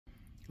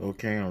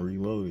Okay, I'm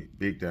reloaded.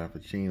 Big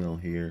Dappuccino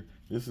here.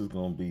 This is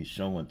going to be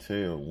Show and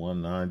Tell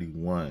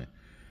 191.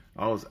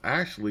 I was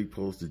actually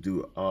supposed to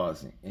do an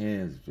odds and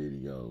ends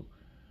video,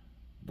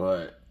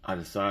 but I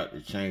decided to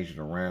change it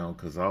around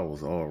because I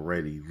was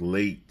already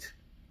late.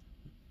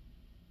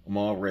 I'm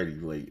already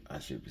late, I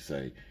should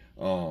say,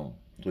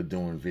 with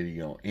doing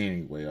video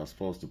anyway. I was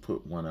supposed to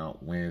put one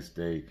out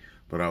Wednesday,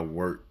 but I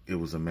worked. It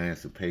was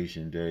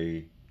Emancipation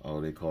Day. Oh,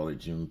 they call it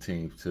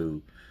Juneteenth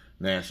too.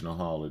 National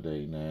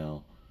holiday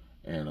now.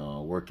 And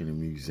work in the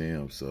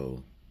museum,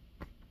 so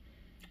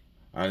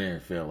I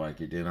didn't feel like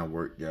it. Then I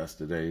worked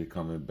yesterday.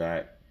 Coming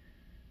back,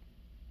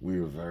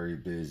 we were very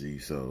busy,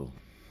 so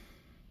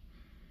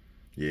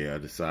yeah, I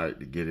decided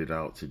to get it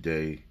out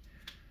today.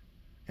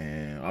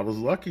 And I was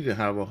lucky to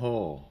have a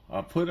haul.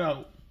 I put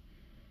out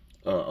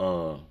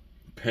a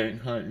pet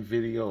hunting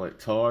video at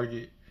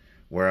Target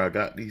where I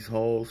got these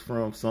hauls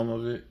from. Some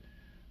of it,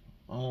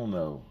 I don't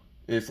know.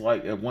 It's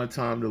like at one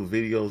time those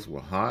videos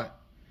were hot.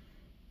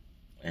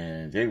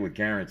 And they were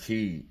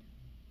guaranteed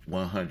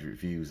 100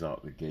 views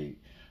out the gate.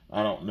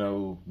 I don't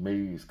know,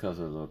 maybe it's because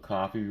of the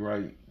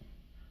copyright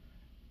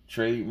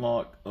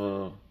trademark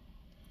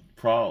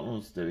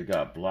problems that it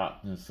got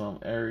blocked in some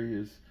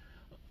areas,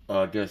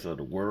 I guess, of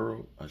the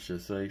world, I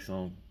should say,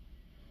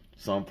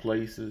 some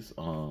places.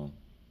 Even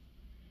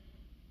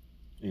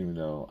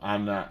though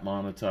I'm not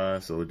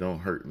monetized, so it don't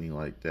hurt me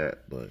like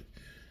that. But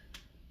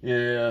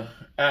yeah,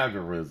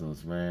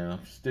 algorithms, man.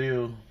 I'm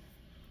still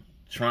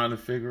trying to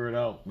figure it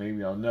out.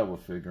 Maybe I'll never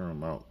figure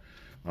them out.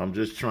 I'm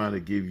just trying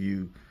to give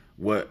you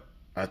what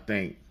I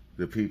think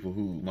the people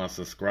who, my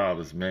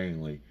subscribers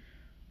mainly,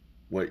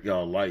 what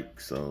y'all like.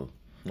 So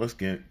let's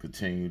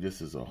continue.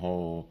 This is a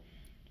whole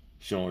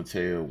Show and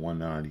Tell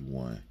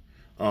 191.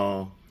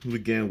 We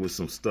begin with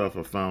some stuff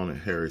I found at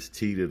Harris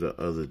Teeter the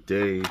other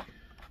day.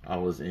 I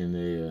was in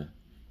there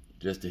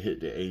just to hit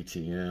the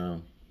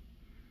ATM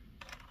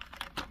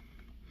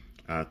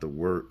after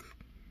work.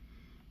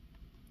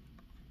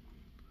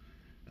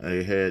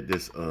 I had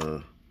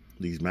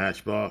these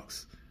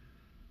Matchbox.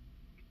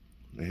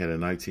 They had a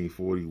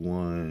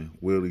 1941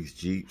 Willys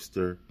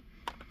Jeepster.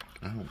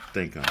 I don't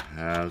think I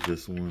have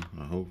this one.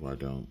 I hope I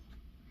don't.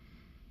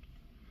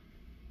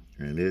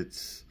 And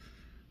it's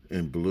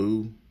in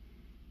blue.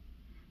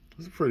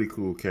 It's a pretty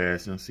cool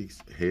casting. I see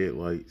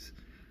headlights,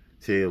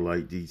 tail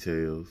light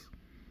details.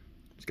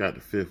 It's got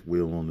the fifth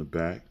wheel on the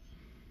back.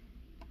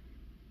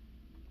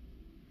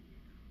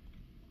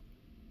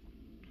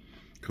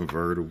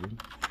 Convertible.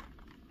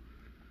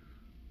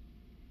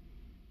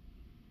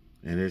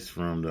 And it's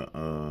from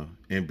the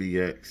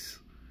MBX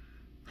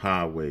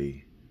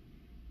Highway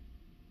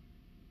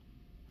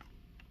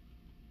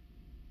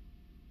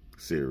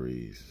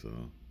series.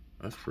 So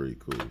that's pretty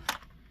cool.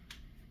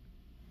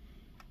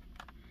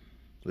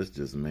 Let's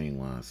just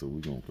mainline. So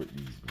we're going to put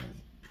these back.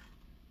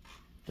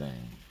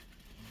 Dang.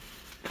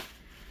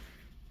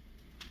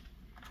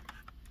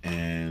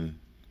 And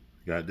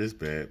got this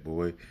bad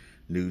boy.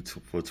 New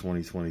for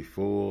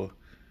 2024.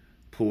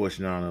 Porsche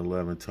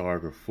 911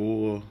 Target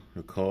 4,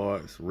 the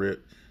cards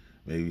ripped.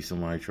 Maybe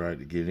somebody tried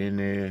to get in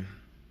there.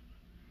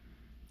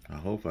 I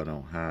hope I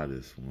don't hide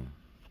this one.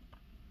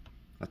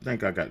 I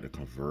think I got the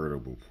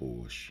convertible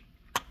Porsche.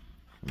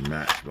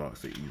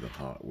 Matchbox or either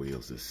Hot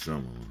Wheels is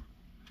similar.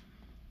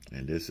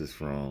 And this is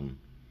from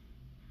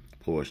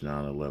Porsche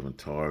 911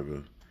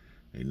 Target.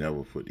 They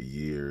never put the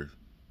year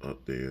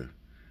up there.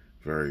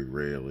 Very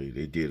rarely.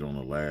 They did on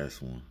the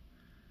last one.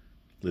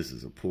 This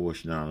is a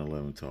Porsche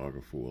 911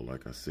 Target 4,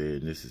 like I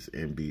said. And this is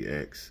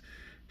MBX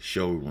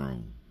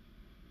Showroom.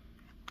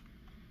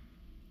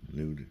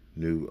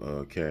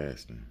 New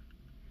casting.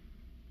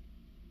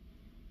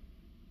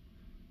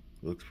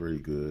 Looks pretty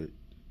good.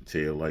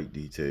 Tail light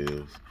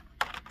details.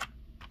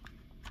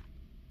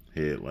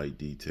 Headlight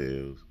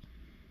details.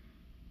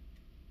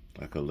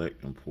 I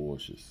collect them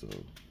Porsches, so.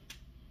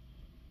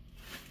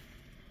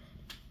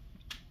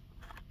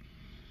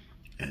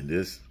 And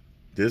this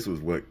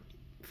was what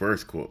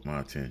first caught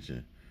my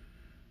attention.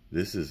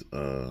 This is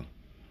no,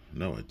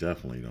 I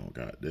definitely don't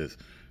got this.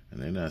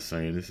 And they're not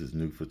saying this is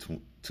new for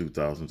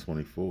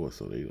 2024,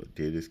 so they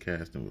did this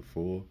casting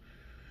before.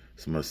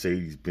 It's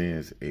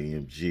Mercedes-Benz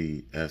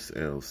AMG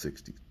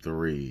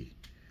SL63.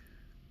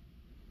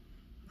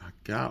 I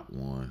got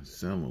one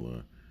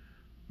similar,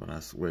 but I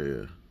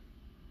swear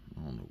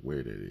I don't know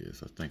where that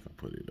is. I think I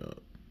put it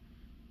up.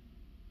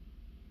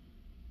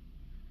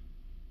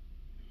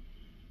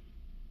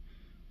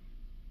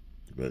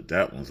 But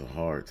that one's a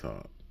hard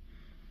top.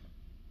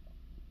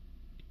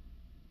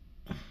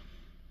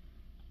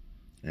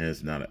 And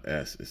it's not an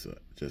S, it's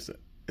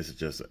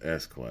just an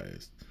S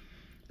class.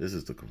 This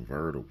is the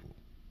convertible.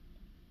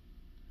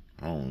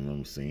 I don't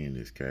remember seeing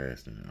this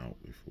casting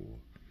out before.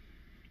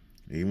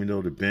 Even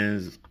though the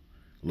Benz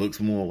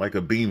looks more like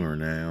a Beamer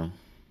now.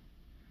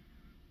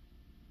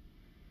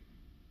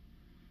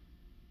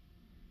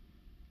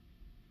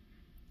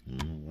 I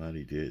don't know why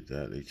they did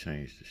that. They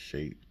changed the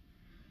shape.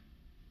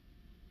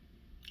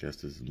 Guess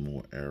this is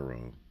more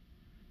aero.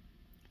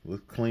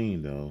 Looks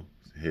clean though.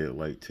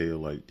 Headlight, tail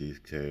light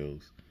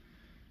details,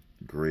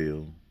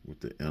 grill. with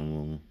the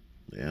emblem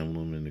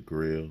in the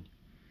grill.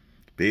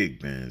 Big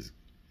Benz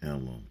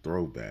emblem,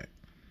 throwback.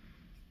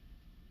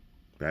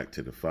 Back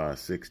to the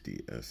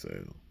 560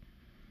 SL.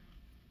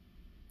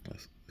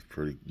 That's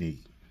pretty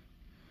neat.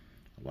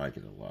 I like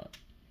it a lot.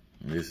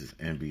 And this is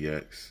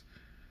MBX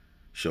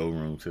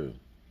showroom too.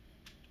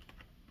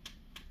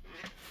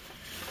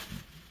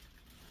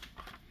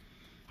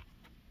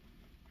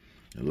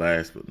 And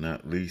last but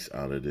not least,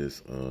 out of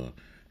this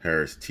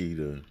Harris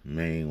Teeter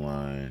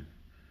mainline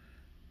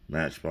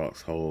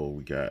Matchbox hole,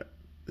 we got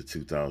the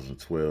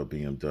 2012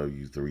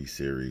 BMW 3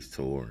 Series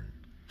Touring.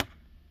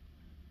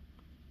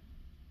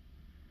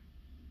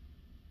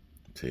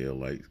 Tail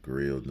lights,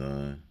 grill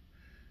done.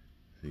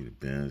 See the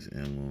Benz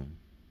emblem.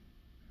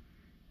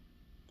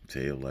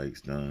 Tail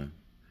lights done.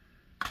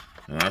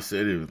 And I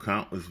said it in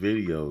countless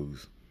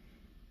videos,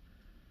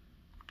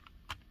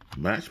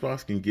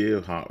 Matchbox can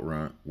give Hot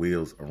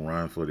Wheels a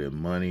run for their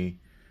money.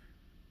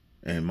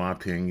 In my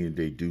opinion,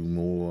 they do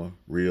more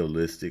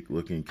realistic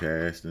looking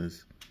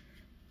castings.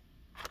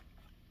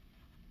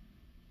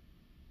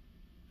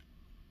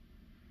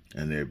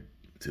 And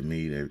to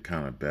me, they're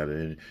kind of better.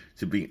 And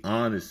to be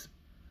honest,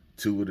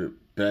 two of the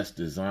best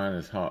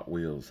designers Hot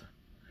Wheels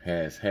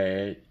has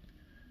had.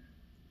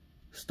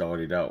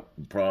 Started out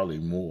probably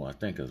more. I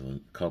think there's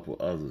a couple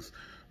others.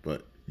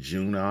 But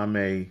Jun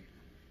Ame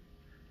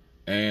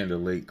and the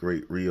late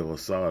great Rio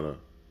Asada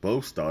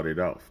both started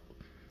out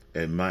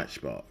at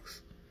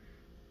Matchbox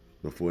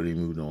before they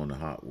moved on to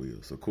Hot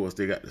Wheels. Of course,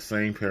 they got the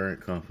same parent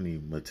company,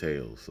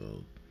 Mattel.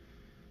 So,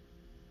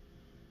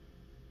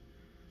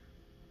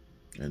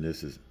 and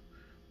this is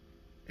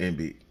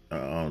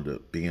on the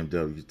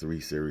BMW 3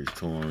 Series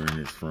Touring.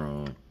 It's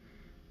from,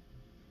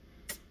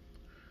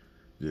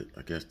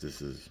 I guess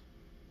this is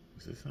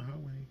this a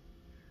highway?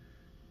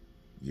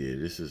 Yeah,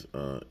 this is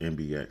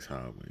MBX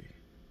highway.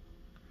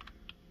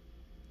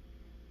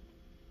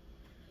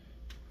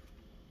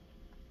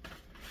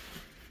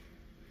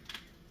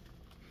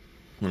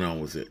 When I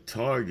was at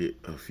Target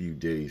a few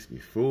days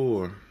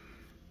before,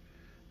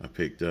 I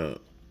picked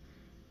up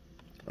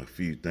a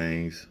few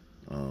things.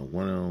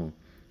 One of them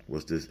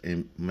was this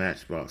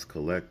Matchbox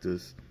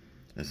Collectors.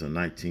 It's a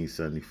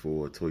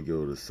 1974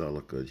 Toyota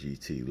Celica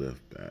GT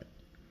liftback.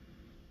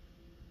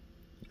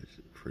 It's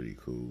pretty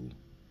cool.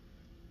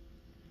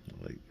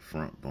 Like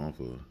front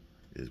bumper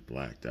is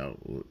blacked out,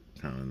 look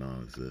kind of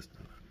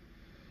non-existent.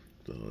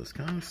 So it's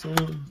kind of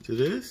similar to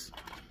this.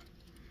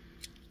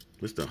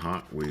 It's the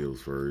Hot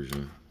Wheels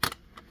version.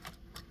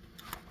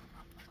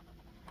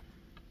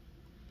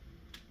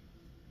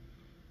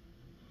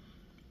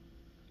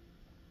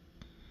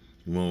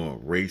 More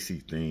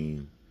racy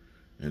theme.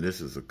 And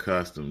this is a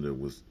custom that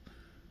was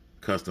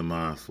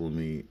customized for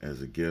me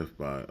as a gift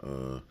by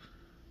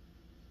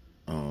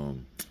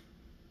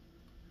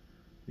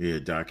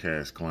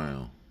Diecast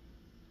Clown.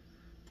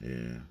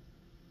 Yeah.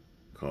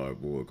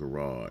 Cardboard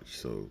Garage.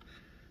 So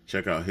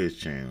check out his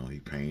channel.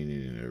 He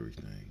painted and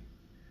everything.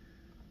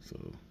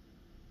 So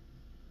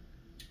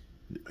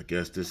I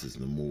guess this is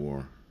the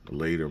more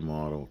later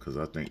model, because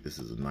I think this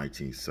is a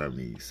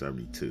 1970,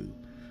 72.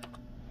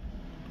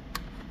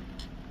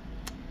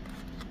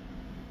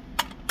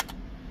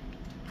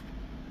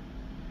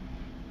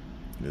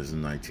 This is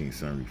a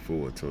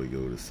 1974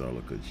 Toyota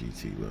Celica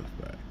GT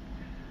liftback.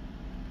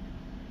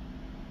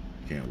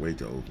 Can't wait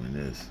to open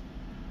this.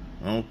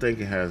 I don't think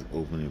it has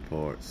opening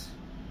parts.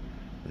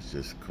 It's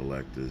just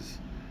collectors.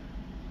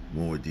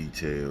 More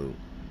detailed.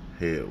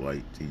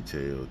 Headlight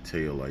detail,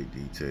 tail light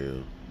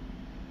detail.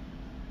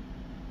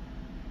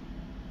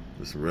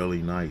 It's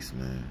really nice,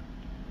 man.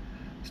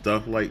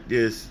 Stuff like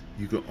this,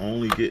 you can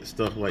only get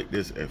stuff like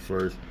this at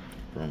first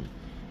from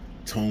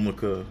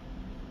Tomica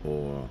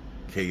or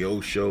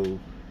KO Show,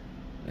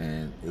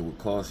 and it would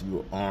cost you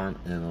an arm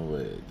and a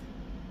leg.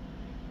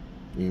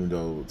 Even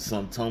though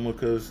some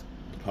Tomicas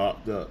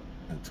popped up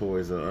in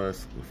Toys R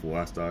Us before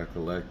I started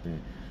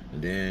collecting,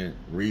 and then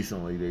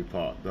recently they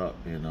popped up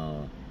in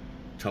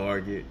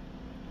Target.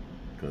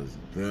 Because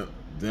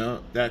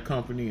that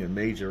company and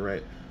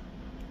Majorette,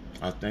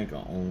 I think,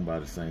 are owned by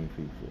the same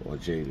people, or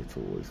Jada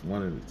Toys,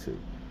 one of the two.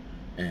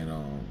 And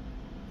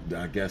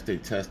I guess they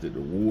tested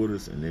the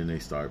waters, and then they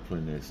started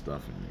putting their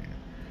stuff in there.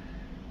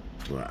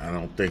 But I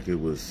don't think it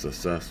was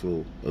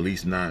successful, at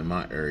least not in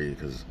my area,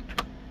 because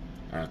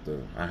I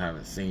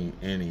haven't seen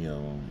any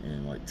of them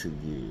in like 2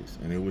 years.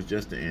 And it was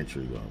just the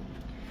entry level,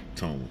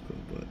 Tomica.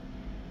 But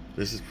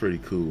this is pretty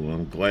cool.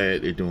 I'm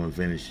glad they're doing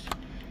vintage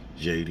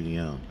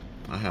JDM.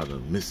 I have a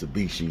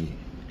Mitsubishi.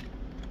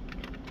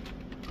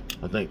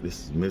 I think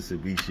this is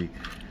Mitsubishi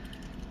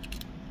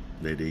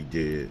that they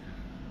did.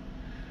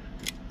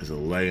 It's a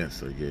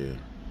Lancer, yeah.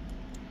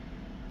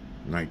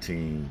 I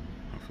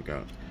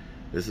forgot.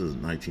 This is a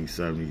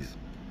 1970s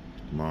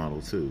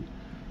model too.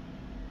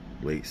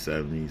 Late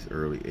 70s,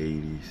 early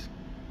 80s.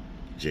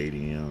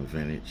 JDM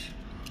vintage.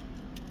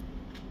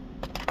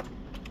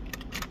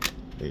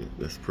 Hey,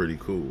 that's pretty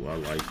cool. I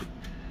like it.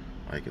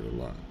 I like it a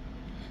lot.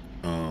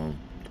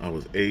 I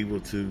was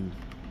able to,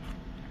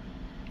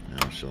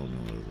 I'll show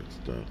them other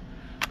stuff.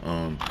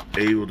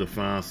 Able to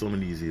find some of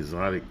these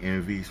exotic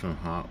envies from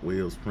Hot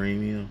Wheels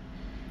Premium,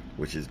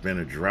 which has been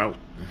a drought,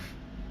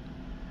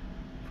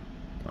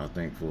 I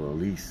think, for at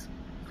least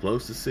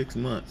close to 6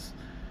 months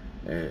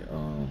at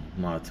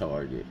my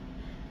Target.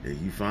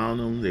 If you found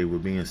them, they were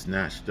being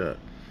snatched up,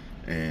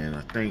 and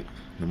I think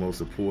the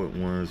most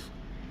important ones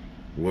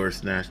were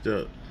snatched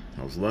up.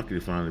 I was lucky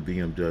to find a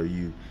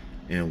BMW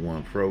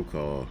M1 Pro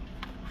car,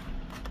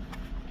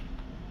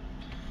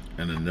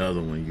 and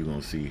another one you're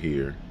gonna see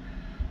here.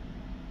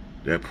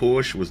 That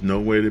Porsche was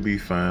nowhere to be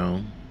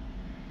found.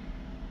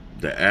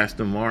 The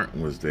Aston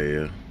Martin was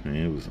there, and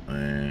it was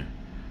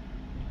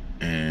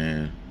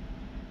and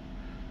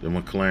the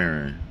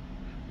McLaren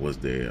was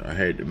there. I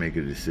had to make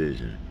a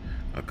decision.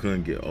 I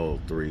couldn't get all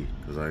three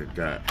because I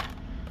got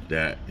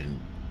that, and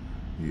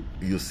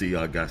you'll see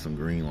I got some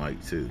green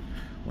light too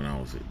when I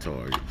was at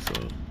Target.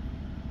 So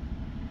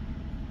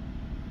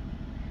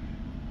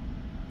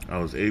I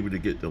was able to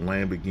get the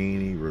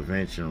Lamborghini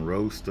Revention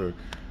Roadster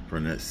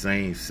from that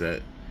same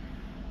set.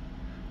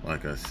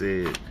 Like I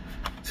said,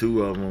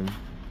 2 of them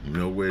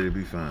nowhere to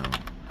be found.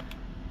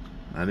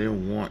 I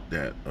didn't want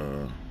that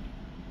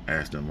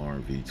Aston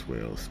Martin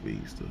V12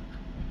 Speedster.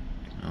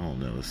 I don't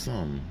know, it's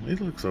something.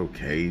 It looks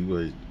okay,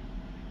 but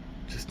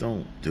just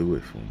don't do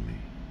it for me.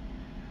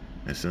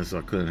 And since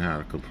I couldn't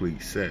have a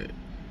complete set,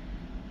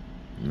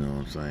 you know what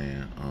I'm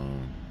saying?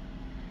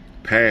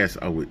 Past,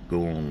 I would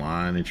go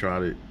online and try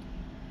to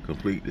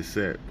complete the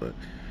set, but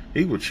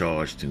he would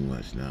charge too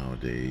much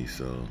nowadays.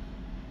 So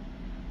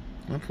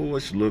my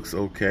Porsche looks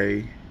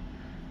okay.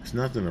 It's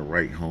nothing to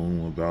write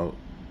home about.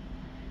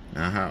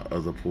 I have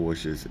other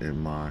Porsches in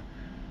my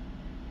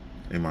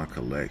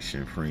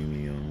collection,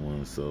 premium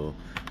ones, so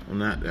I'm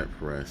not that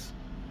pressed.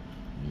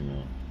 You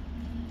know,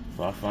 if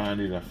I find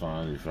it, I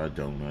find it. If I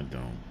don't, I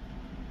don't.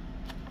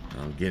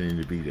 I'm getting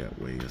to be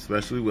that way,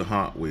 especially with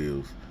Hot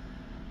Wheels,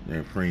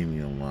 their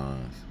premium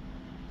lines.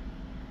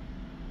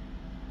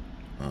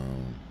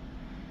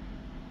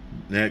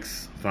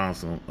 Next, found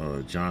some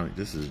Johnny.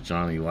 This is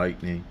Johnny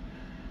Lightning.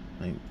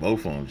 I think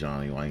both of them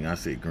Johnny Lightning. I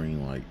said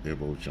green light. They're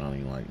both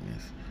Johnny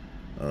Lightnings.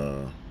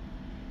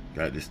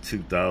 Got this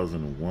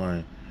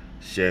 2001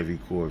 Chevy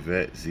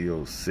Corvette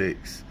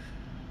Z06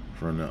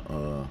 from the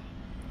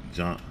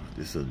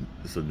This is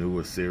a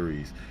newer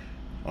series,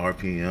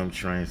 RPM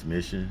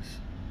transmissions,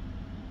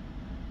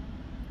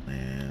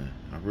 and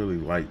I really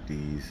like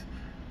these.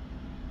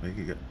 They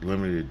got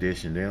limited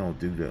edition. They don't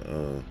do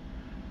the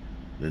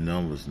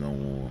numbers no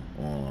more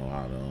on a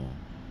lot of them.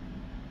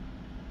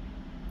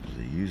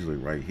 They usually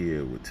right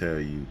here would tell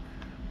you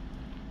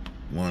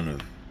one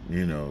of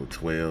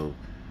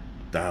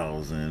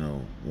 12,000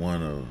 or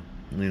one of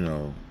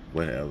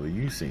whatever.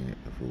 You've seen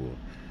it before,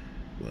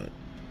 but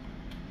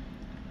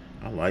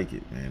I like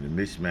it, man. The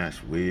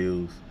mismatched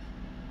wheels.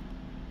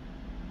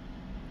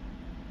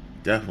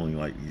 Definitely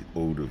like these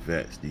older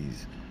vets.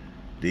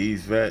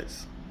 These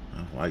vets,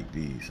 I like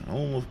these. I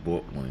almost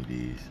bought one of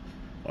these.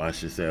 Or I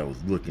should say I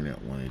was looking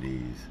at one of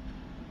these.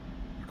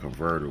 A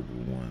convertible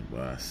one.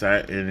 But I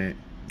sat in it.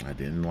 I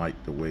didn't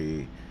like the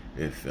way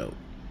it felt.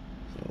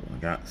 So I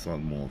got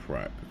something more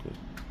practical.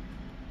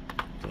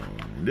 So,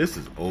 and this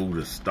is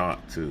older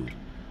stock too.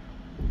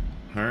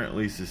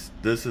 Apparently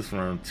this is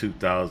from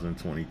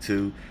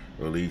 2022,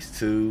 release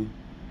 2.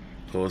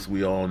 Of course,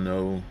 we all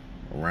know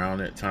around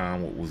that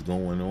time what was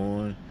going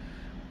on.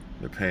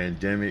 The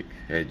pandemic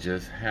had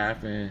just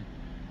happened.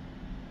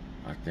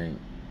 I think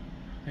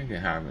it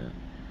happened,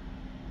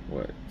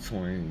 what,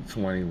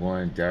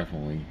 2021,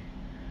 definitely.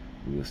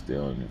 We were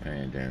still in the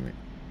pandemic.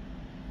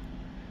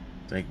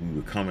 I think we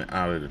were coming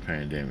out of the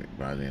pandemic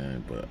by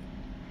then, but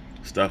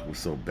stuff was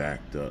so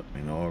backed up,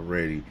 and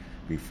already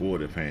before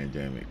the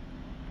pandemic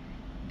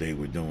they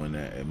were doing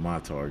that at my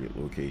Target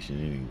location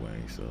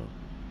anyway. So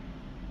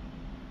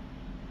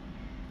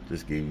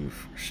just gave you a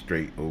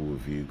straight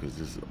overview because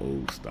this is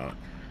old stock,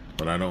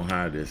 but I don't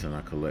have this and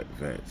I collect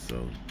vets,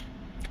 so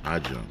I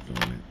jumped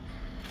on it.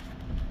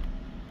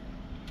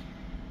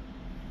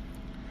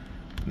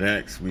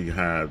 Next we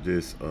have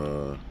this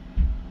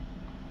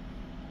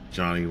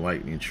Johnny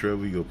Lightning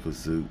Trivial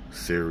Pursuit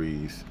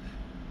series,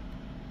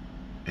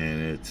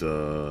 and it's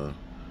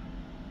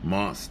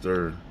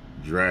Monster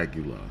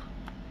Drag-A-Gula.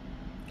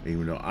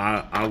 Even though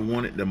I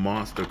wanted the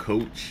Monster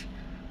Coach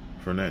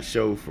from that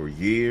show for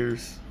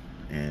years,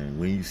 and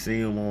when you see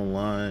them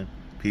online,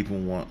 people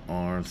want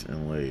arms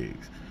and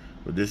legs,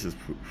 but this is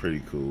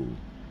pretty cool.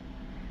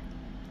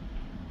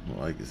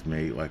 Like it's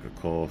made like a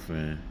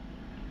coffin,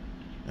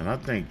 and I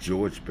think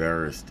George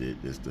Barris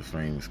did this, the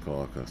famous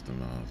car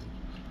customizer.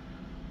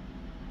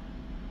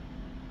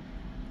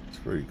 It's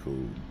pretty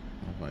cool.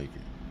 I like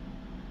it.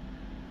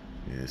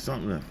 Yeah,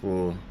 something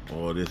for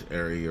all this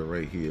area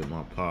right here,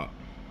 my pop.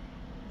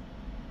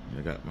 I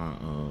got my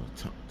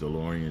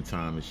DeLorean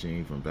time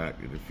machine from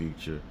Back to the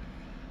Future.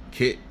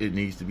 Kit, it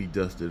needs to be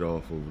dusted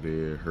off over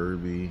there.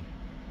 Herbie,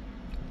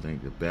 I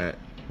think the bat,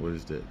 what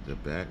is that? The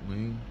bat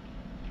wing?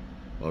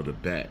 Oh, the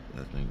bat,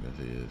 I think that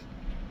is.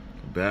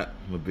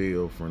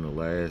 Batmobile from the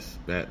last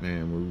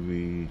Batman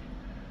movie.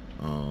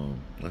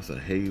 That's a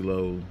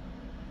Halo.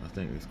 I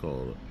think it's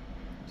called,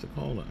 is it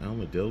called an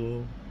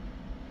armadillo?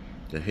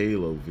 The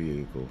Halo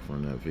vehicle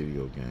from that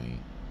video game.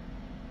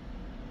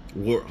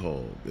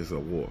 Warthog. It's a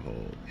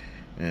Warthog.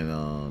 And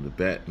the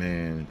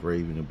Batman,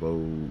 Brave and the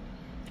Bold,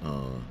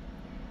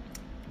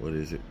 what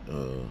is it?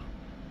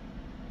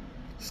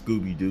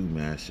 Scooby-Doo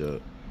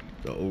mashup.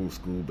 The old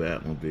school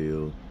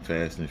Batmobile,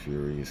 Fast and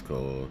Furious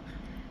car,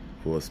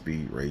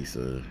 4-speed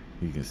racer.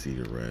 You can see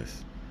the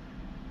rest.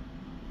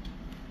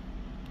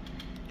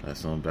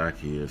 That's on back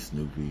here.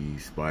 Snoopy,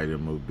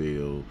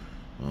 Spider-Mobile,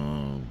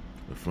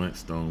 the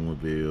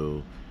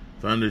Flintstone-Mobile,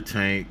 Thunder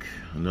Tank,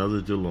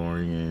 another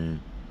DeLorean,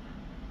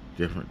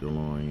 different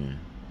DeLorean.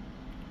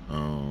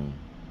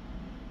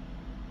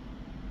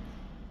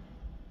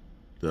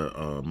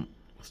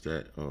 What's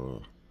that?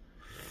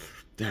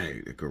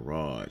 Dang, the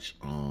garage.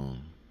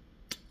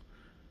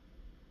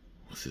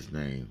 What's his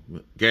name?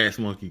 Gas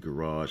Monkey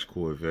Garage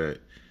Corvette.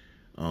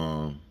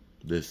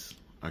 This,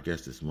 I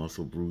guess this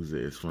Muscle Bruiser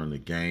is from the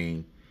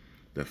game,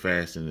 the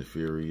Fast and the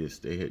Furious.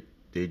 They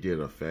did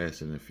a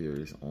Fast and the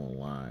Furious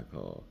online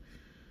called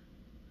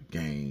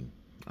game.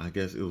 I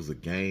guess it was a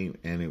game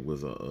and it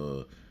was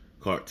a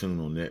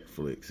cartoon on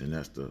Netflix, and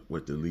that's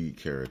what the lead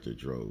character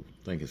drove.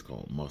 I think it's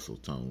called Muscle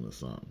Tone or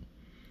something.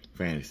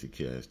 Fantasy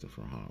Caster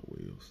from Hot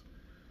Wheels.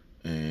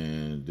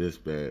 And this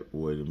bad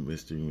boy, the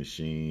Mystery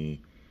Machine,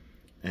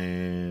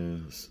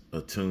 and a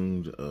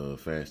tuned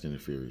Fast and the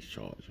Furious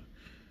Charger.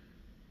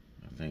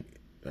 I think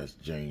that's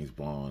James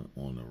Bond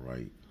on the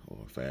right, or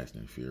Fast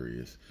and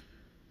Furious,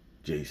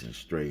 Jason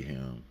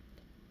Stratham,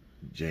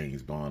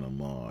 James Bond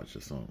homage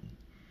or something.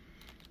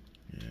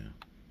 Yeah,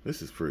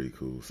 this is pretty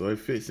cool. So it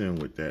fits in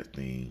with that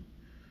theme.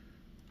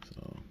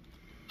 So,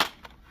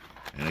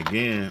 and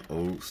again,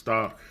 old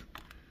stock.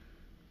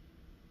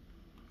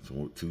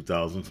 So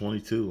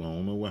 2022. I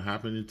don't know what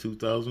happened in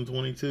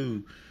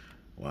 2022.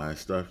 Why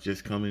stuff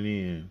just coming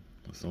in.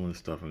 Some of the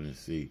stuff I didn't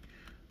see.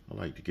 I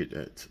like to get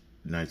that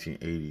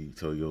 1980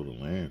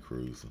 Toyota Land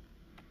Cruiser.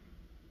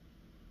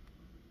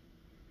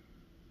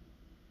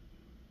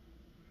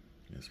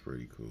 That's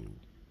pretty cool.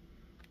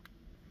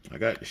 I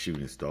got the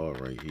shooting star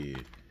right here.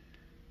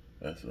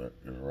 That's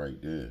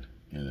right there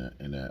in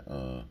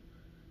that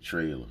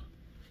trailer.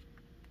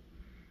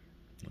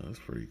 That's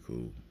pretty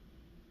cool.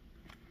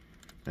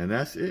 And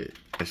that's it.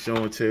 That's Show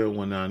and Tell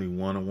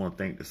 191. I want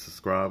to thank the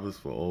subscribers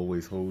for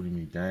always holding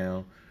me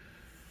down.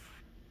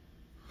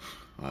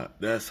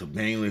 That's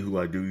mainly who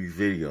I do these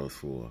videos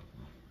for.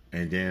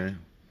 And then,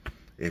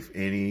 if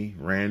any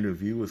random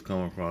viewers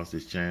come across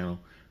this channel,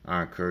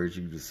 I encourage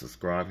you to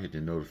subscribe, hit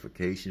the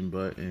notification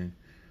button,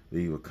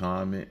 leave a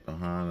comment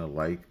behind a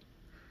like,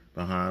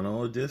 behind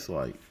or a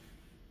dislike.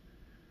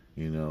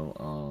 You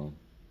know,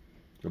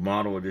 the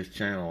motto of this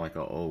channel, like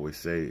I always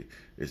say,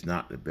 it's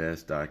not the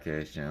best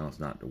diecast channel.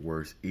 It's not the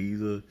worst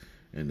either.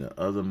 And the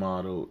other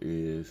motto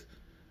is,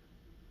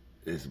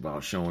 it's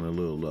about showing a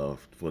little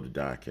love for the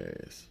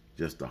diecast.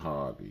 Just a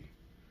hobby.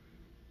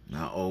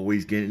 Not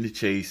always getting the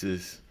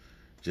chases.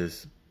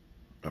 Just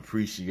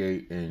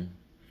appreciating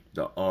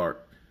the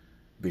art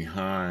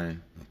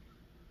behind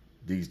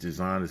these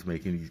designers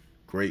making these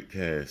great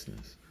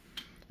castings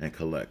and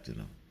collecting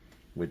them.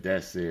 With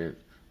that said,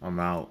 I'm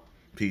out.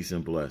 Peace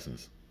and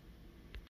blessings.